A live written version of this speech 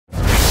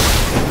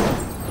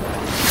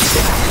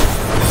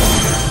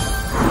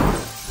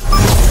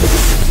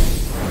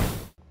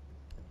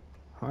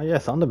Oh yeah,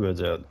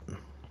 Thunderbird's out.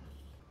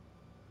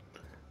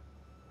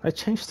 They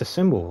changed the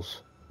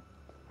symbols.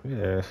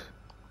 Yeah.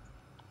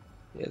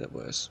 Yeah, that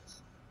was.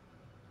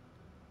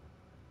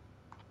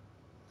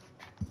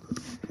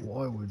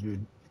 Why would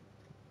you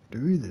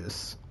do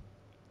this?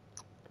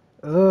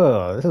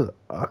 Ugh, this is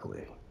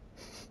ugly.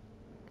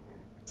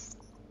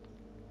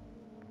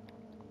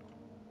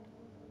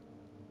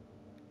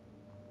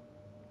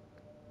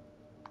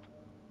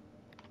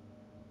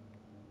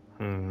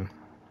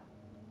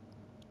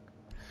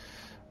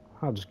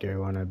 I'll just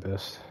go on at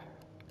best.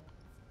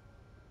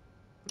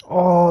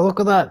 Oh, look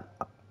at that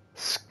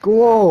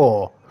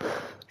score!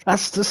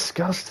 That's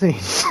disgusting.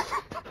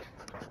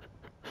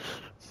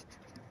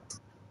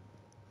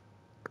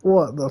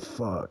 What the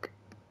fuck?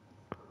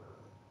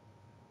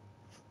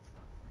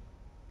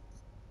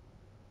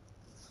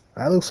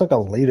 That looks like a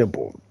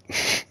leaderboard.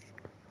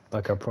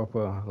 Like a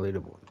proper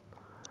leaderboard.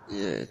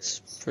 Yeah,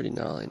 it's pretty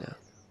gnarly now.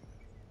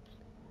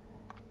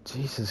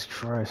 Jesus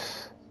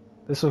Christ.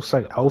 This looks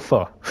like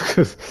alpha.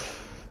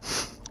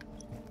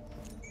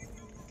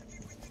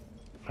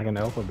 Like an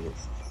alpha build.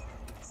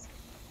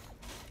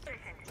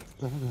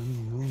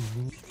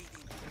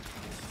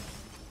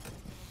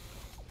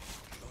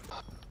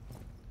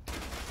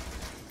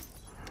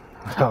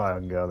 Oh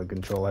god, the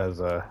control has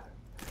a...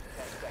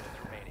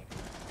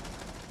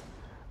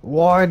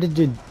 Why did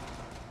you...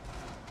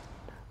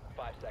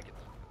 5 seconds.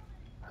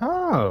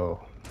 Oh,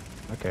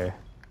 okay.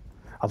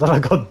 I thought I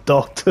got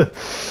docked.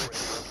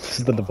 This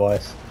is the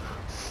device.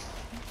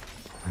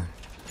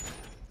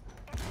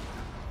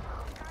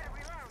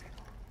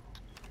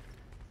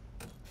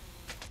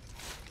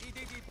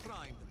 EDD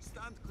prime,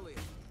 stand clear.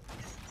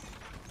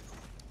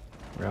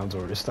 Round's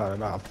already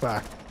started out.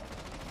 Fuck.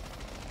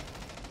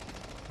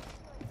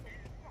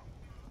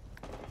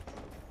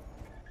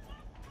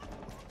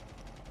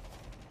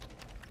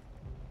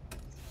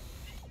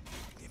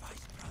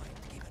 Device prime,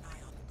 keep an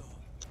eye on the door.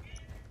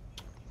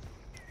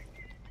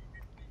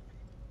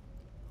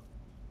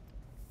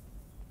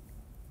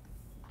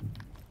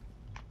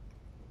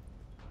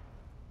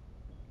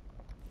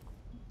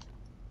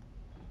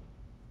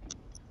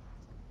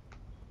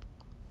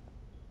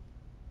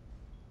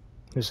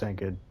 This ain't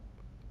good.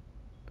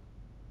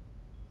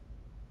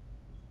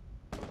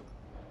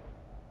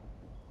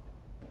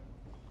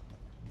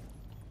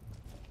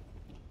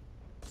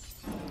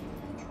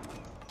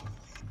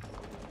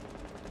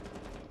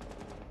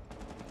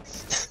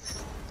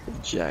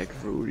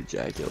 Jackfruit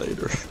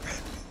ejaculator.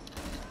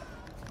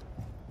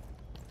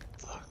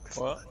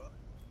 What?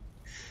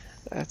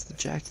 That's the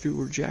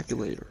jackfruit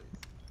ejaculator.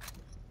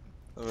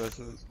 That's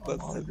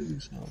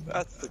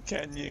the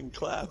Canyon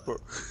Clapper.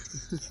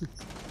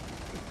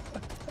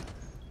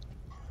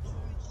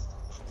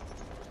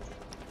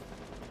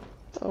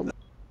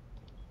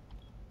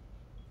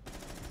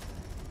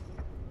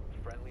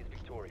 Friendly's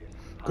victorious.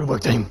 Good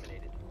luck, team.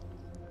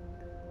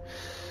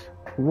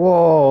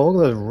 Whoa,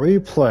 look at this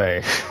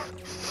replay.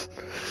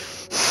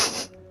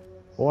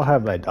 What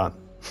have they done?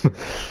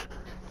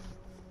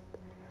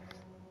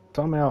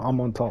 Somehow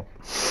I'm on top.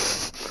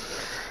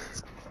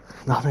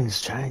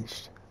 Nothing's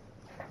changed.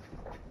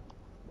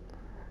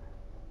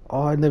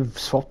 Oh, and they've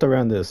swapped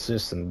around the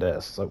assists and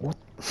deaths. Like, what?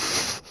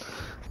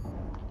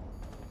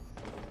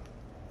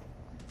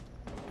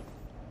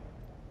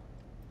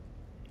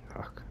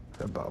 Fuck,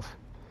 above.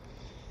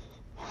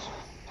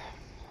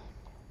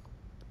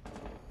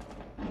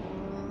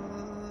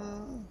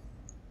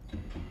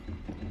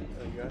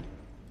 There you go.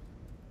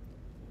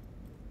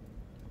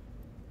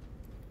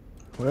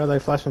 Where are they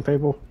flashing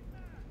people?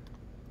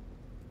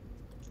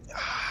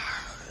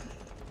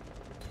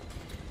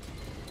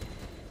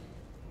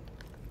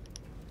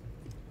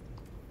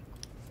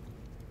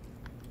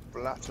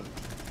 Blatten.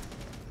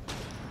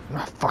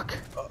 Ah, fuck.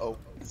 Uh-oh.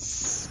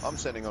 I'm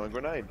sending on a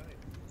grenade.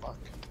 Fuck.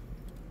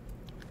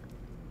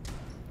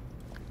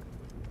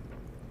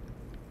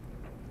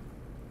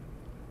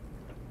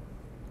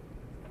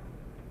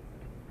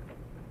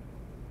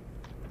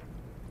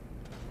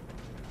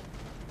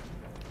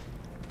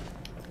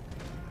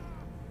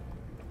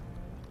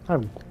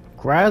 Oh,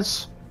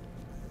 Graz?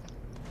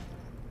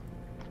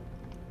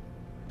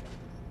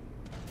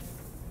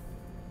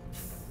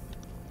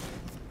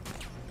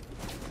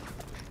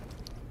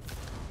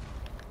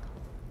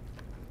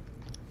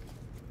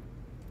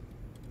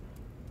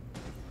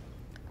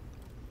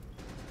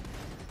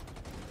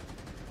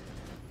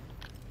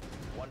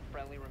 One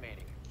friendly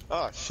remaining.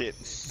 Oh, shit.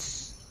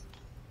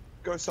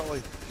 Go,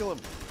 Sully. Kill him.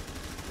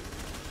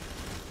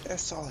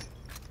 Yes, Sully.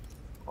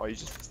 Oh,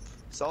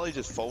 Sully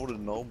just folded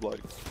an old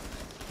bloke.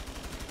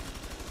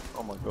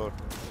 Oh my god.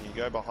 You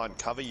go behind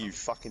cover, you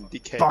fucking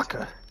dickhead.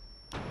 Fucker.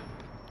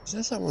 Is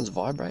that someone's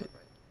vibrate?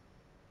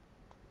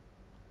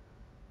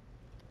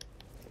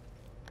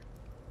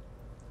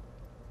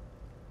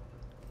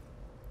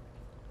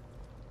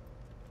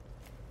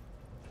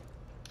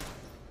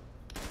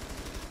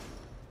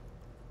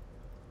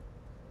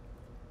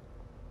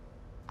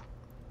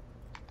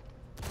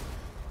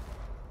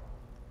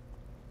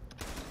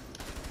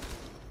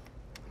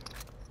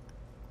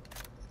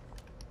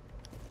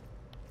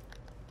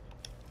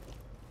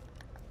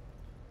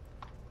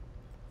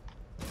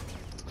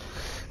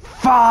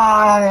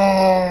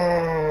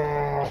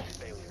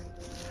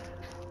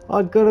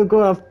 I could have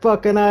got a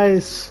fucking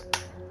ace.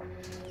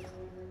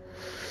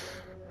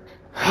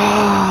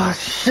 Ah,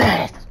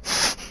 shit.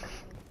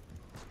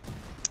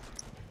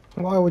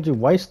 Why would you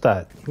waste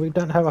that? We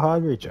don't have a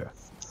hard reacher.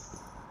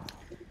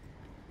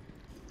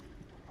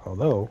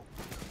 Although,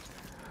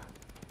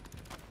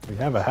 we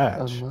have a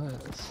hatch.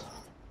 Unless.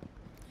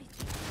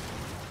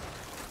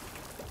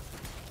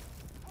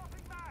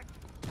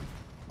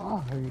 Oh,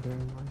 how you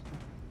doing, Mike?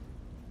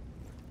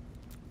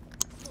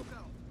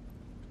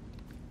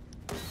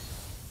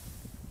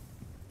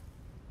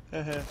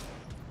 Heh.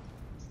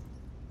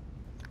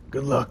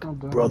 Good luck, Oh,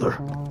 damn, brother.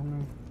 oh,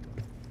 man.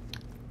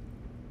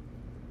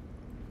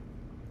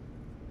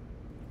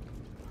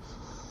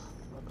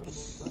 My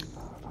device is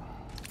planted.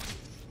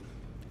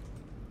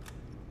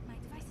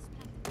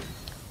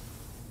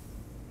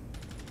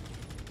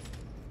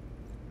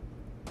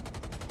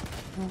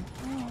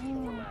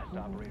 Last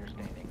operator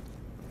standing.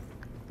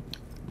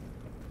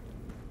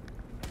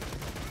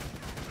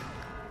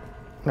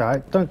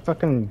 Alright, don't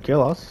fucking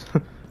kill us.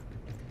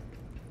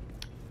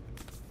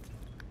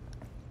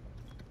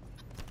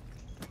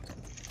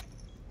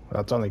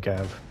 That's only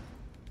Cav.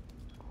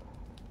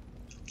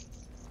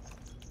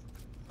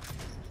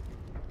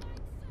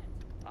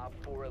 Op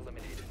 4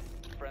 eliminated.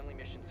 Friendly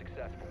mission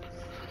successful.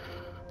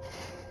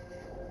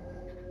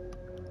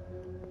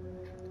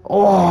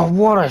 Oh,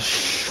 what a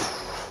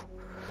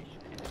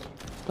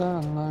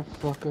Damn, like,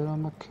 fuck it,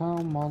 I'ma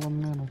count all a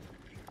minute.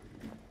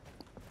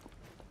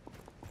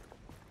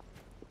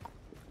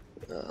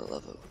 I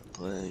love it when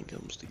plan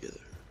comes together.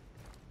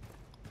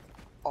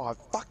 Oh, I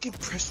fucking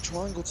pressed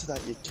triangle to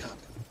that, you cunt.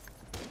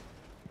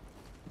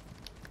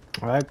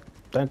 Alright,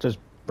 don't just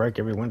break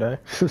every window.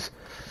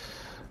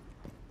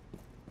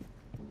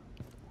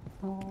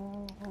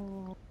 Oh,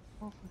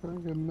 I forgot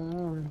to get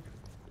married.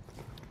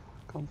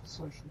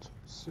 Conversations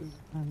with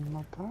and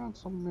my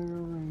parents are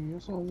married.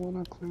 Yes, I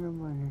wanna clear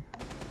me.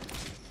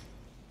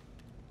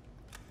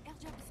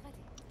 Airdrop is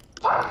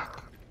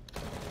ready.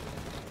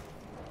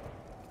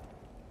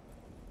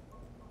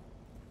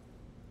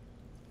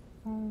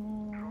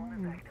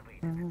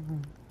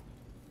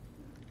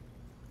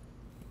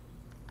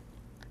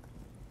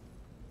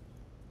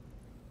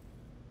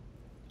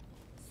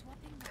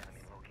 Swapping maps.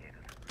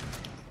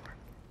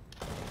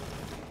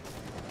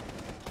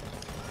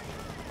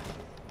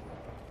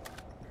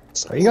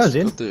 Are you guys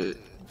in? Got the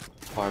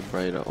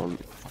vibrator on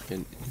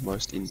fucking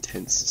most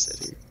intense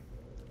setting.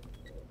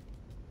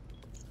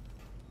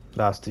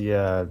 That's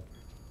the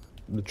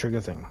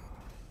trigger thing.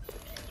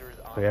 User is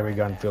Like every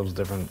gun feels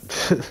different.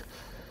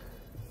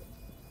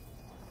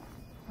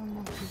 I'm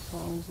not too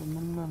far in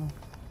the middle.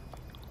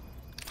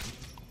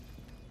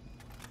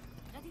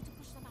 Ready to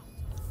push them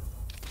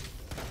out.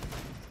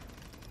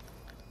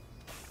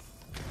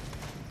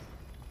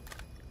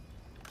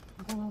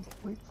 I'm gonna have to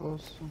wait for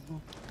some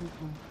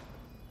people.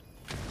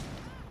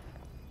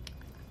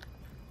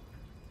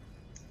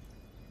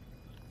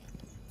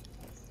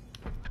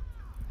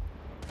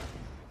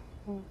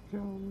 Oh,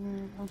 God,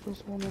 man, I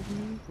just wanna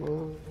leave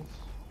us.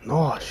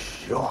 Nice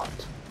shot.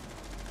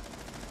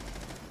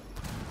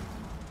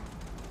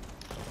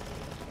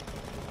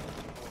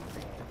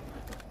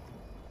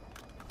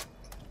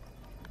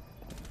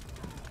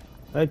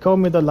 They called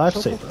me the Shut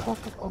the lifesaver.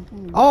 fuck up, I'm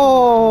being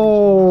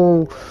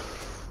Oh!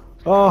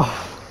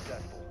 Oh!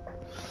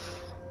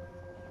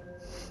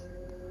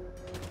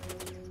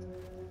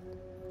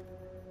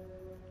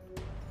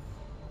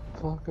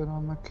 Fuck it,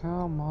 I'ma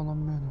count all a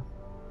minute.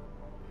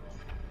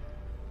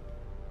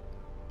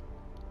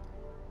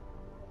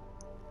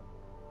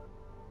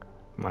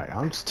 Mate,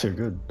 I'm just too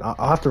good.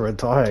 I have to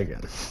retire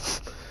again.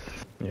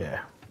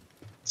 Yeah.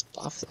 It's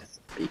buff that.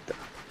 Beat that.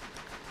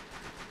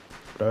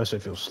 But I also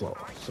feel slow,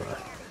 so.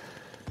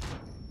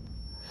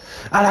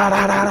 Ah, da,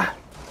 da, da, da.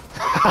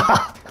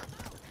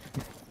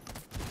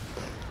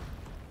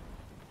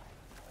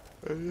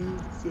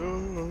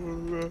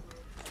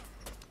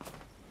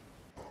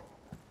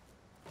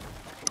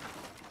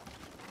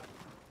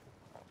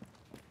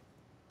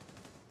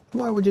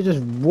 Why would you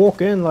just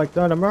walk in like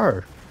no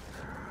tomorrow?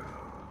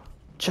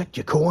 Check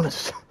your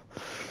corners.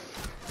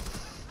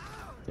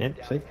 Yep,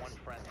 down see? to one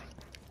friendly.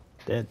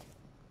 Dead.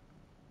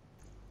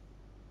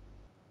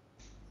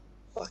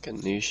 Fucking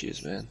knew she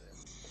is, man.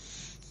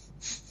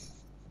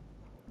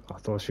 I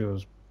thought she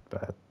was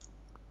bad.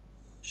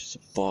 She's a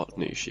bot,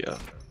 Nucia.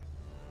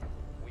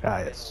 We Ah,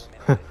 have been yes.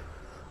 eliminated.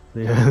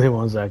 The only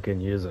ones that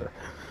can use her.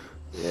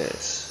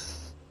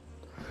 Yes.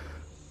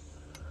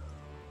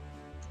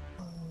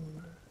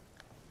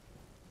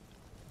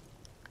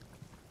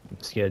 I'm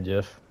scared,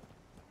 Jeff.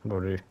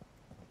 What do you?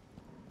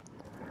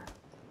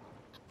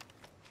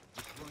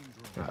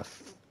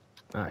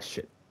 Ah,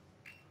 shit.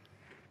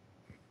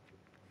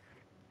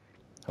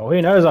 Oh,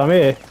 he knows I'm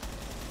here.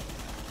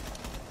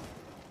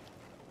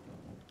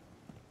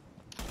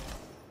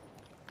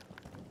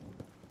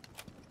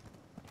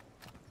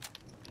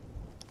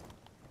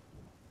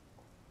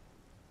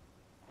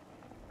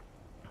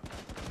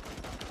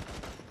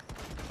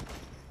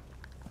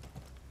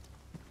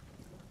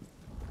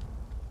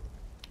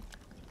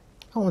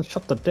 Someone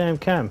shut the damn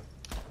cam.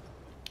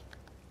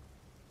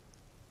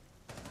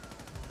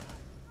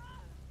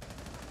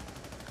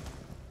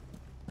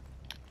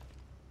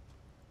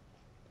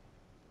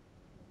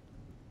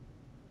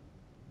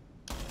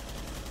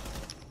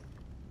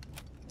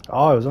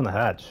 Oh, it was on the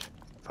hatch.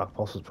 Fuck,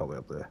 Pulse is probably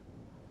up there.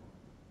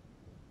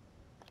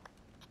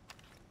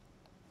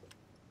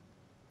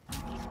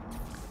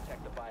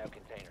 Protect the bio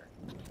container.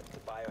 The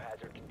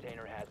biohazard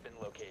container has been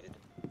located.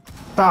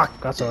 Fuck,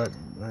 that's alright.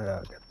 Yeah,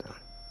 I'll get down.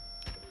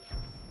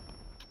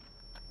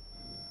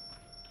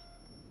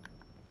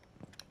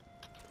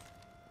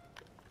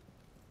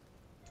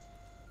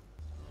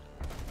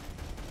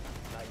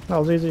 That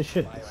was easy as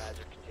shit.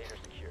 Biohazard container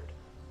secured.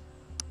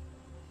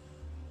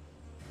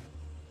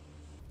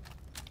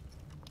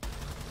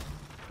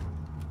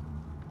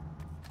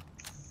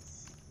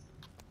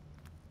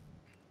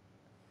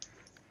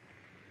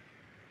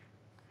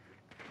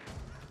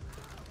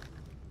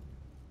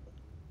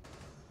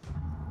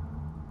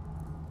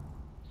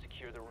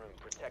 Secure the room.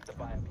 Protect the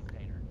bio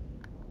container.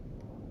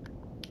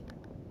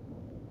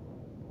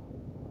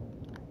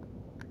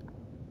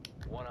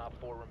 One op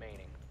 4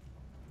 remaining.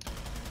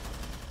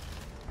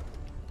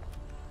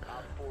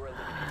 Op 4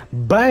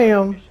 eliminated.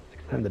 Bam! Mission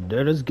successful. And the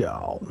dirt is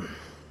gone.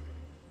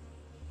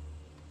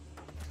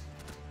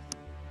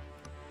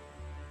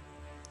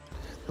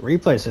 The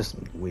replay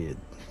system is weird.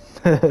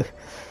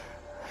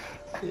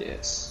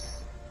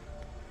 Yes.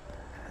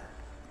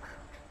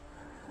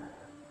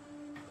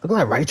 Look at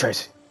that ray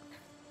tracing.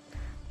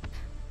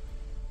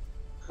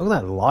 Look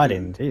at that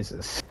lighting,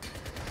 Jesus.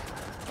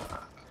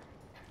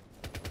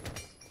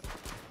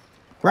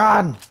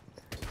 Run!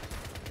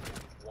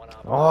 One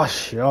op Oh,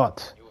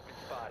 shot. You have been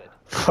spotted.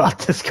 Fuck,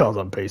 this guy's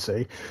on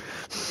PC.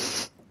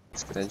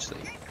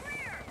 Exponentially.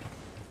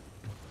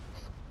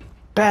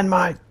 Ben,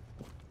 mate.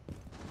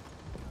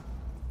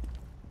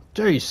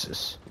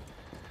 Jesus.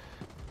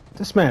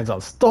 This man's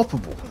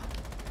unstoppable.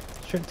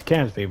 Shoot the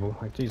cams, people.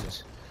 Like,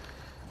 Jesus.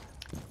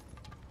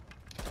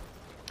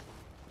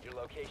 Your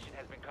location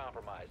has been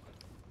compromised.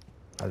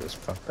 I just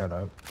fucked that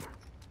up.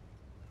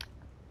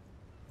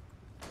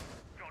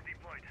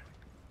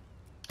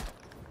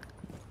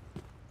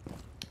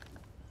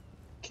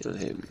 Kill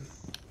him.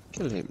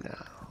 Kill him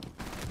now.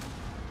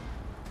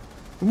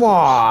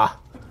 Wah!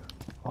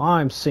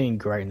 I'm seeing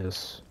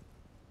greatness.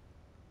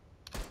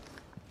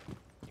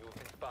 You have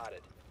been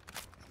spotted.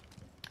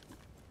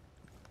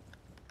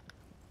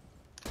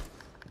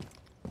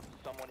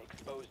 Someone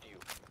exposed you.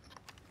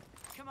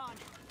 Come on,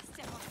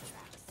 step on the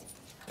tracks.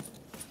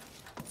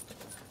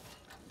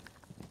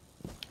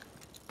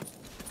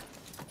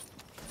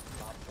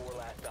 Op 4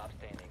 last stop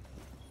standing.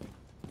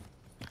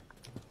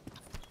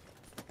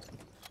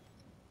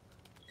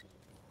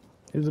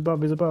 He's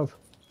above, he's above.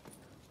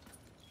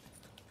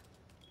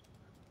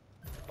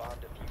 Bomb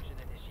diffusion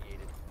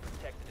initiated.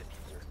 Protect the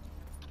diffuser.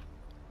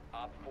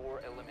 Op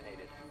 4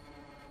 eliminated.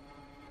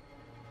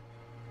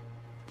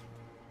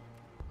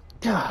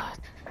 God.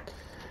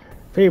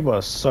 People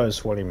are so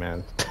sweaty,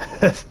 man.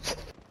 Camera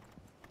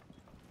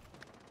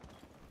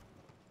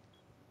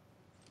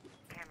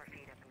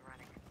feed up and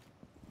running.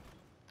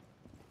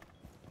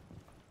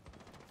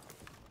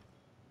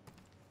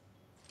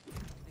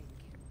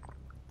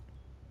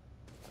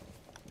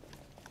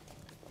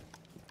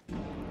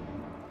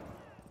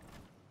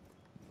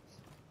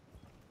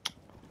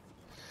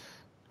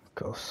 Of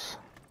course.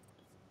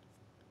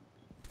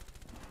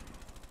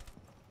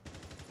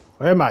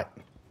 Where, mate?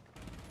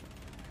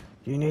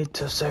 You need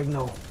to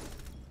signal.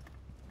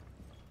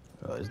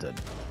 Oh, he's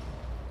dead.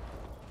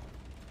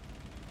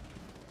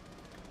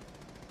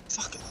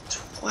 Fucking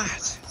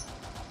twat.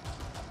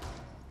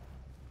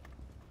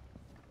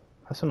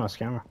 That's a nice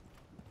camera.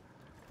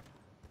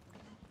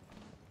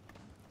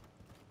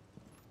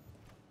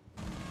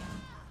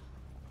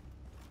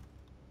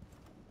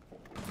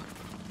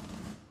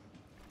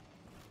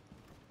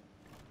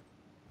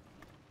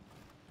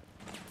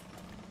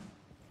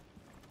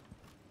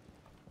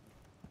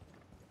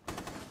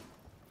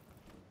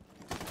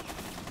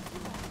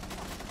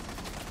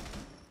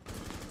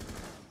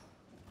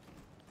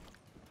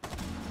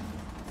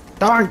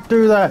 Don't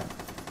do that!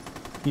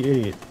 You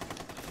idiot.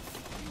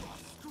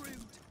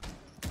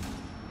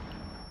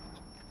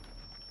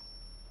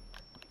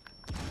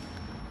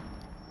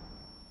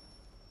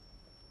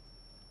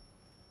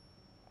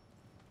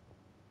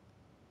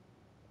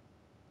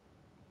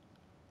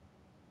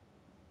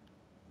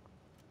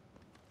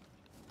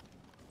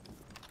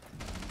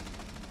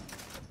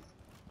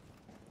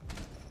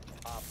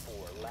 Op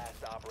 4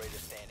 last operator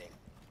standing.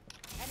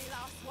 Any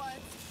last words?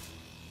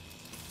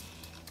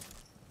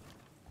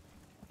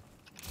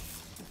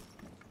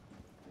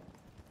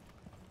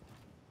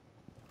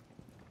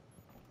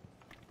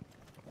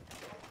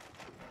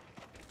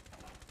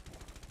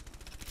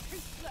 Too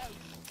slow.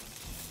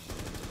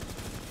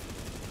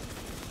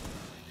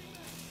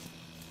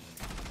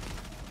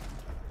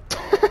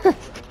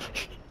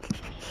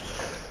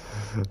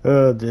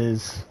 Oh,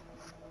 jeez.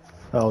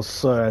 That was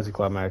so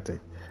anticlimactic.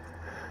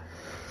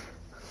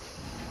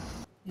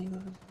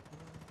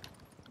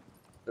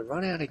 To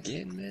run out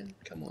again, man?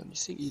 Come on, you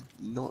think you'd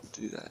not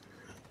do that?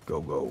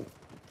 Go, go.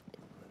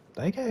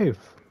 They gave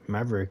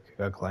Maverick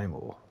a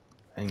claymore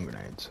and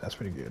grenades. That's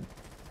pretty good.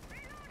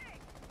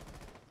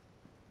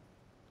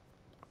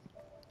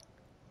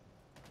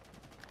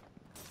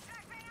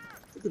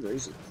 For good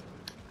reason.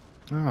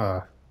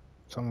 Ah,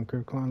 someone could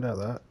have climbed out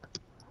that.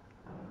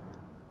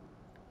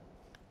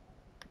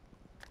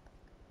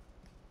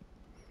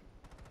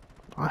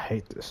 I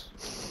hate this.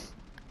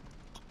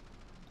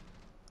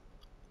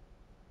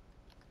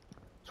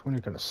 This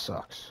winter kinda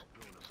sucks.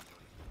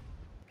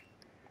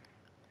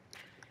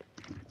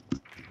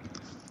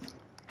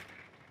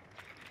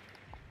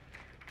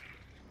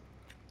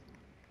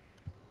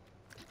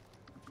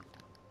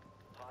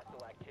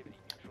 Hostile activity.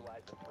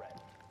 Neutralize the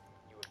threat.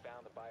 You have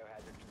found the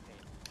biohazard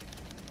container.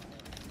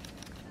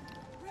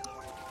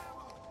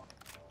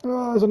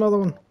 Oh, there's another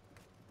one.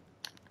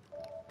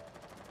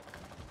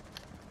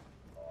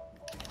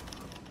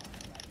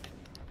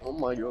 Oh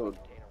my god.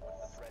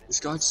 This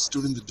guy just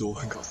stood in the door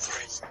and got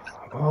 3.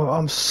 Oh,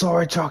 I'm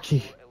sorry,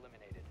 Chucky.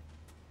 Eliminated.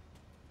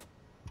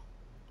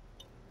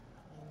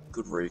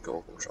 Good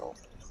recoil control.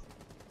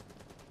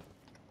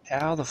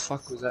 How the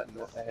fuck was that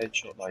not a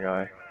headshot, my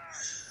guy?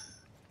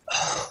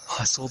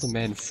 I saw the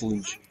man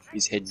flinch.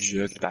 His head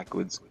jerked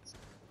backwards.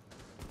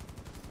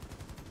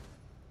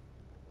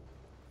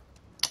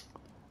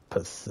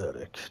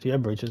 Pathetic. Do you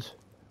have breaches?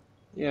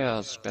 Yeah, I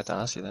was about to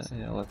ask you that.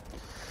 Yeah, like,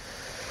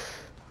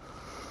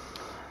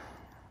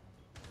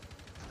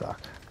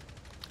 Fuck.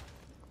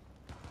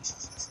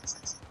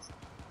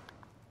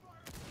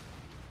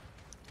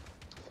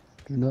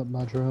 Do not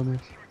my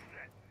drummies.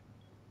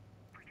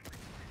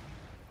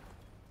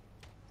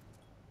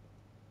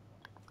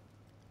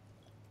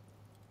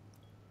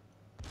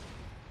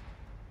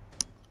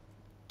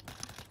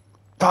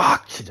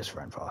 Fuck! She just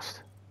ran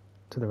fast.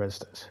 To the red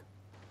stairs.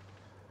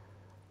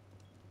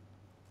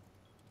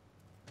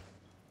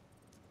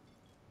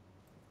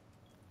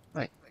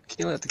 mate, can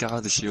you let the guy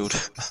with the shield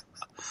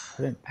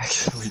I didn't.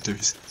 actually do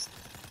this?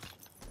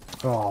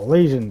 Oh,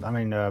 Legion. I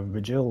mean,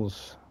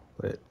 Vigil's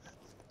lit.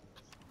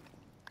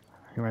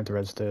 He ran to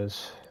red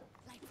stairs.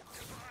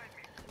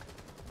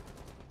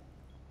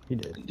 He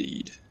did.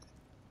 Indeed.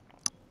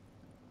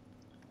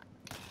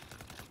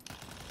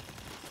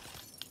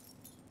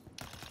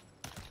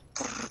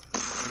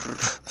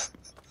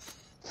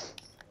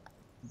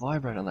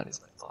 Vibrate on that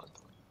is like fun.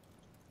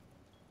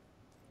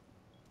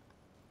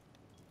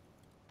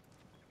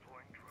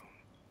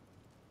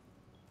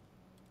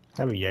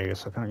 I have a Jaeger,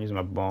 so I can't use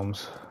my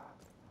bombs.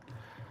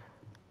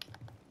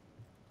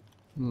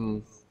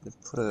 They've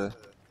put a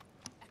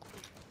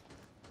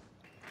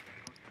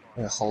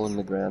hole in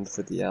the ground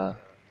for the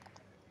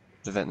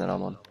vent that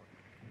I'm on.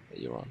 That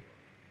you're on.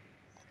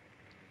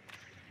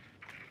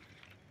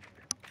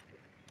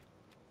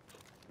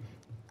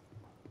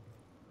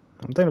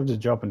 I'm thinking of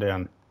just dropping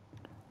down.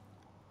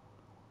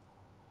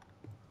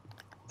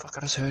 Fuck,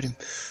 I just heard him.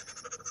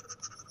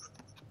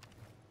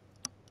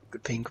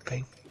 Good ping, good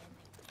ping.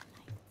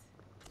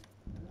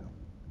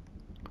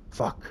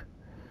 Fuck.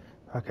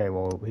 Okay,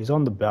 well, he's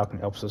on the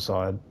balcony opposite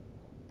side.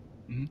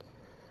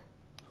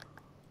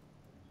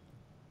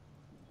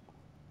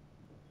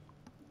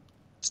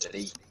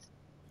 Steady.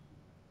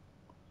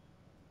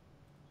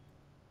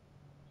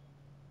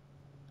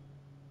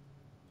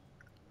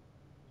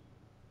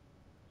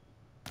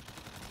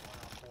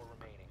 Four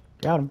remaining.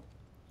 Got him.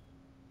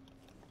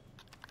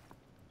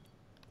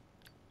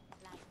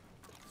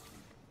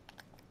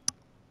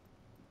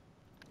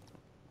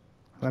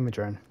 Let me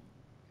drain.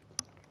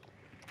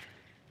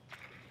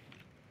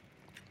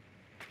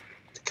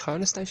 The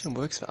Kona station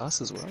works for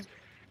us as well.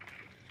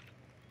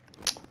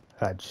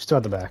 Alright, just still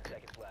at the back.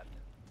 Seconds left.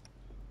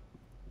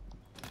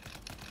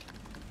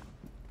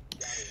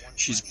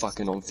 She's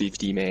fucking on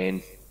 50,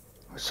 man.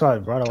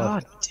 Side, right away.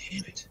 God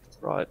damn it.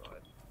 Right.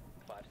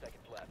 5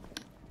 seconds left.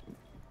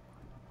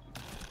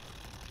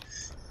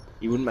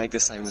 He wouldn't make the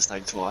same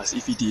mistake twice.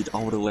 If he did,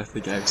 I would have left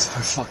the game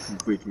so fucking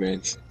quick,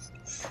 man.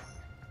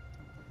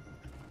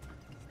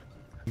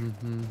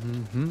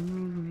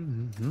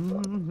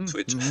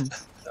 Twitch.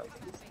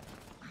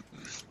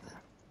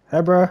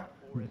 Hey, bro.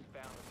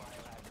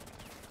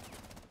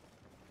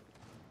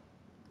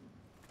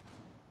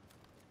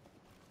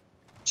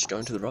 She's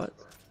going to the right.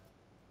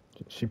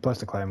 She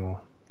placed a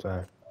claymore,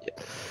 so.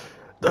 Yeah.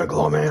 Don't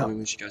claw me Tell out. me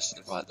when she goes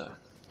to the right though.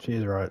 She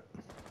is right.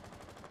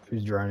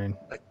 She's droning.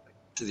 Like,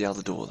 to the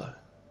other door though.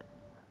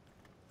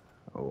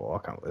 Oh, I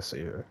can't really see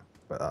her,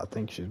 but I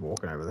think she's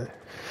walking over there.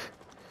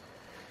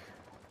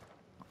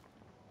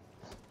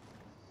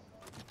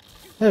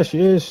 There she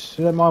is.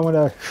 She's at my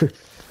window.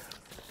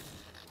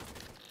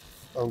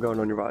 I'm going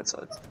on your right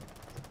side.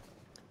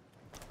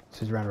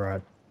 She's round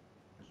right.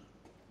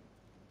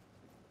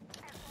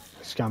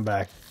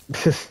 Scumbag.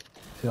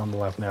 She's on the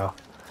left now.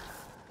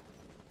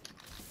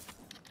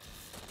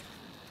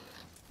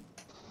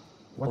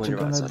 What's On you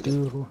your right gonna side.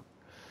 do?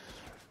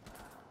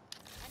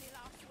 Any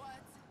last words?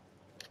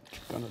 What you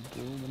gonna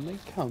do when they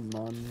come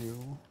on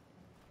you?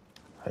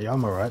 Hey,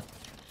 I'm alright.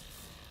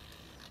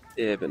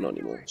 Yeah, but not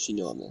anymore. She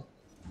knew I'm there.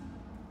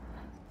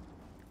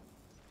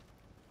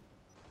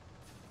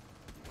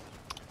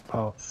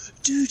 Oh,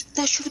 Dude,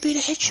 that should have been a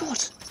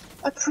headshot.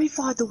 I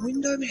pre-fired the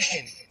window,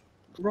 man.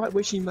 Right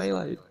where she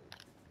meleeed.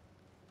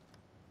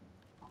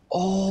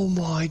 Oh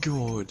my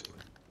god.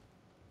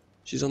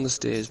 She's on the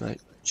stairs,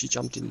 mate. She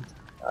jumped in.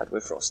 Alright,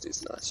 where Frost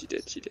is. Nice, she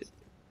did, she did.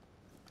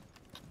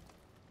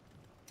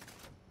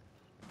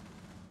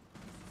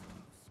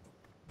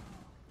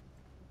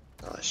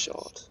 Nice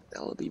shot,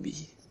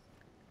 LBB.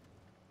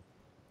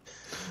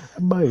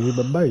 Baby,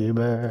 baby.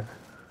 Not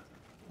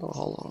a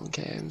whole lot on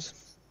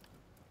cams.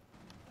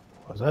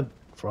 Was that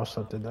Frost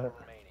that did that?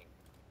 remaining.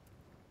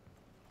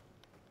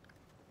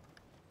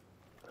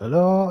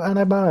 Hello,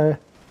 anybody?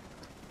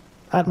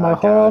 At my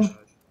Alright, home? garage.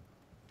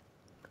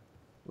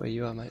 Where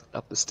you are, mate?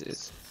 Up the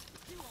stairs.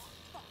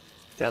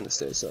 Down the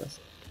stairs, sorry.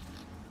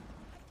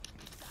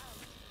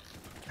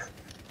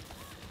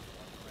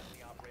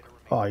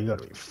 Oh, you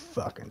gotta be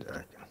fucking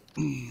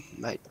joking.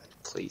 Mate,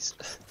 please,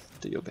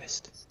 do your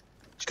best.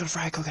 She's got a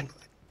frag cooking.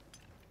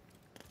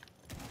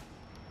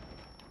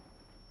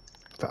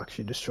 Fuck,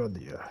 she destroyed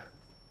the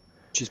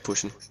She's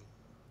pushing.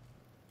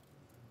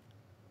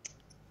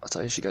 I'll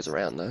tell you, she goes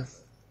around though.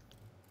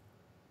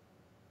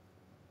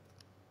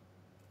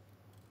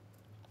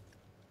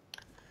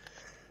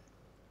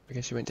 I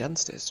guess she went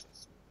downstairs.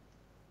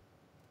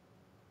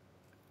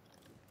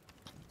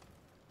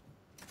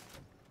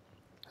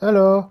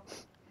 Hello.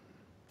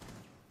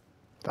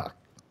 Fuck.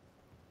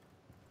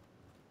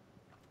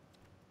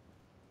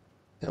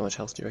 How much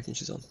health do you reckon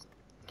she's on?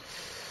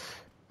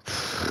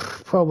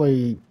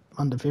 Probably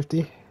under 50.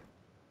 You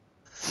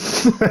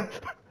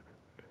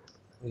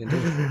can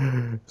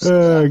do.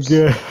 Oh,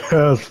 good.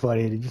 That was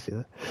funny. Did you see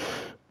that?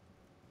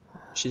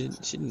 She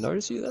didn't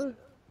notice you though?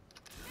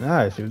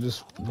 No, she was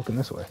just looking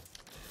this way.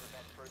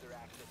 Prevent further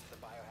access to the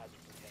biohazard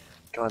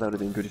container. God, that would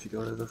have been good if you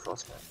got over the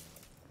frost, man.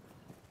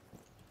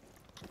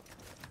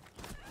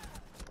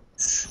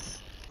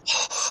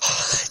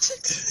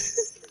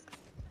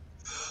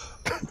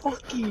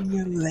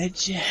 Fucking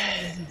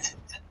legend!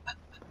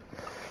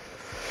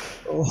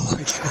 Oh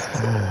my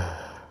god.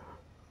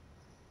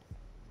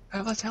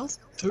 How much health?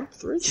 2?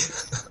 3?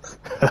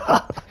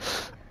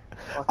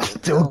 I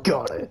still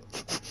got it.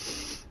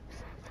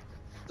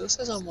 It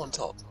says I'm on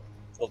top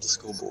of the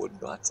scoreboard,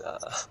 but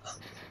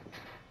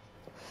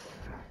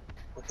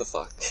what the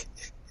fuck?